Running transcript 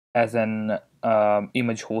as an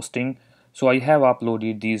image hosting. So I have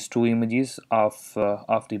uploaded these two images of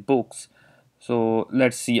the books. So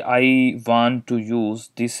let's see, I want to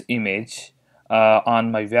use this image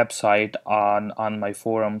on my website, on my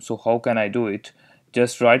forum. So how can I do it?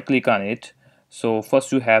 Just right click on it. So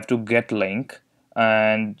first you have to get link,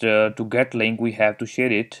 and to get link we have to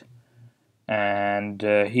share it, and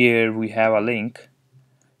here we have a link.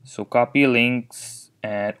 So copy links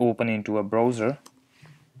and open into a browser.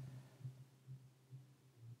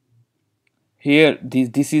 Here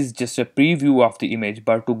this is just a preview of the image,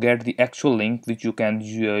 but to get the actual link which you can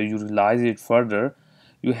utilize it further,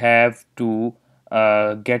 you have to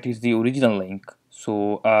get is the original link.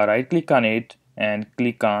 So right click on it and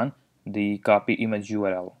click on the copy image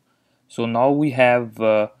URL. So now we have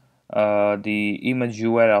the image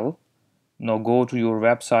URL. Now go to your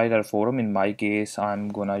website or forum. In my case, I'm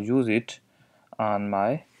gonna use it on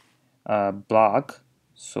my blog.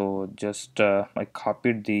 So just I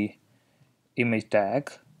copied the image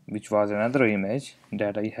tag, which was another image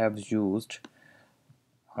that I have used.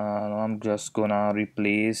 I'm just gonna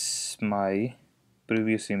replace my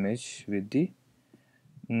previous image with the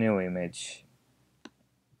new image.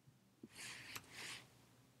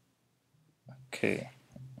 Okay,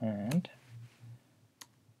 and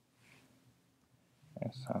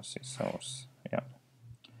src source, yeah,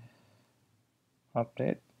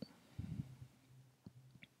 update,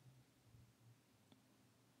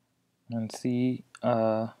 and see,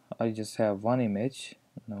 I just have one image.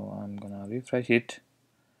 Now I'm gonna refresh it,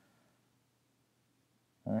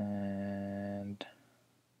 and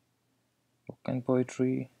book and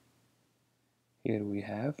poetry, here we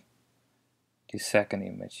have the second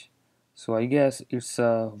image. So I guess it's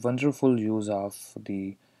a wonderful use of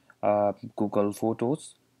the Google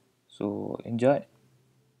Photos. So enjoy.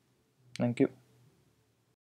 Thank you.